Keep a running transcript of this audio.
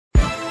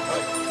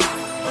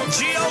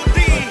G.O.D.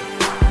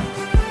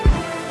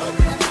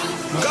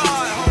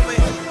 God,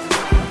 homie.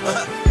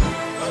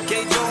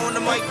 K.J. on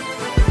the mic.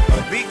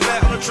 Big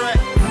Black on the track.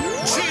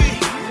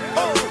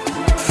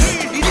 G.O.D.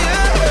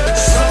 Yeah.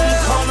 Some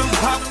call him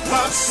Pop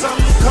Pop,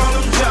 some call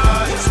him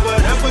Josh.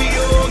 Whatever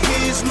you're,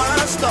 he's my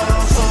star.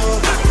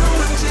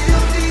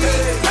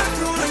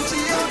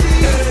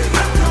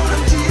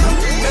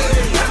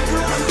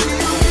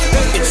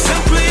 It's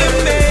simply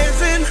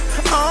amazing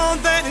all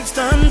that it's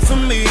done for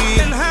me,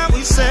 and how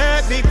he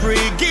set me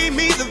free, gave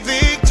me the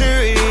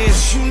victory.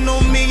 You know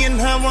me and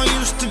how I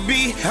used to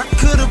be. I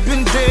could have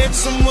been dead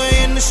somewhere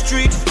in the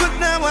street, but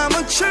now I'm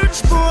a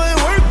church boy,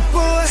 work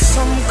boy.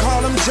 Some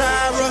call him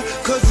Jireh,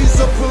 cause he's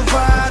a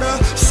provider.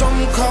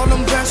 Some call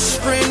him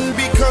best friend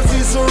because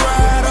he's a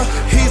rider.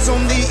 He's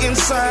on the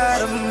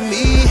inside of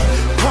me.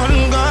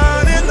 One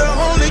God in the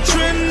Holy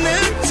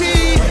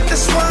Trinity.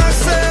 That's why I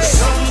say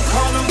some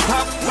call him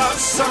Pop Pop,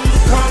 some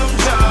call him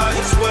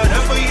Josh.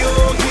 Whatever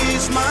you're,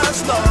 he's my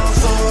star.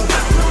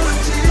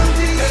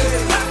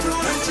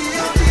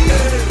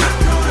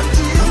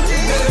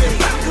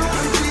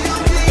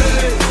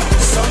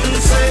 Some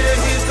say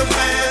he's the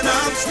man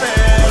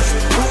upstairs,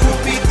 who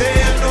will be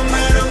there no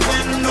matter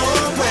when or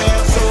where.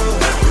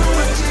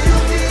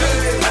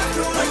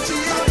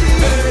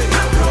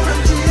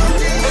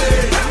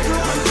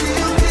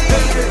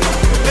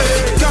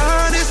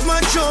 God is my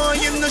joy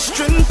and the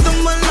strength of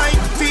my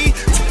life. He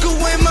took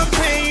away my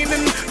pain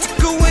and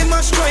took away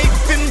my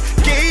strife, and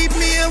gave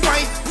me a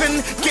wife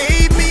and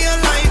gave me a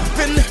life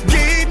and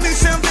gave me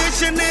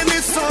salvation, and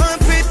his son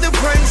paid the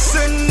price.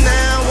 And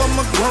now I'm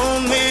a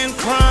grown man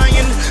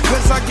crying,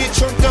 cause I get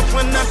choked up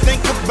when I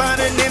think about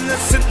an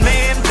innocent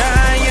man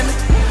dying.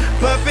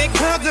 But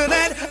because of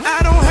that,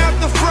 I don't have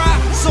to fry,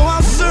 so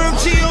I'll serve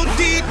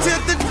G.O.D.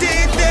 till the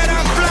day that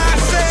I fly.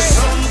 Say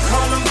some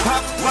call him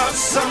Pop Pop,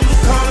 some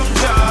call him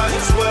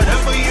Josh.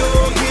 Whatever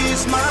you're,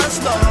 he's my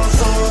star.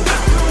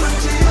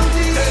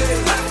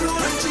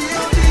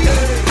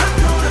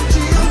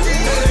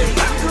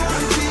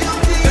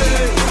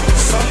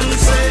 Some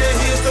say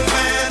he's the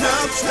man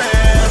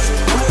upstairs,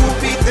 who will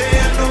be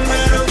there no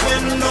matter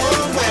when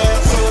or where.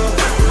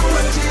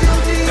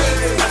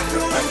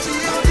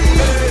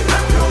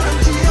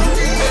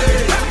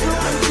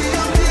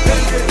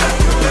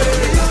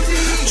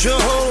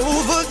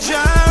 Jehovah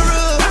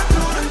Jireh,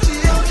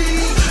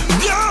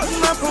 God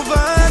my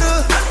provider.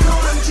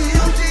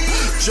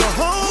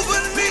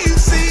 Jehovah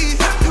Nissi,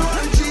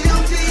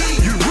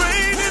 you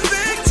reign in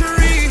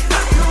victory.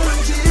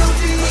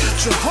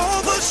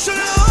 Jehovah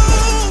Shalom.